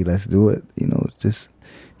 Let's do it.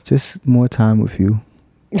 Just more time with you.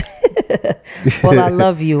 Well, I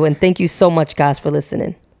love you. And thank you so much, guys, for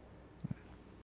listening.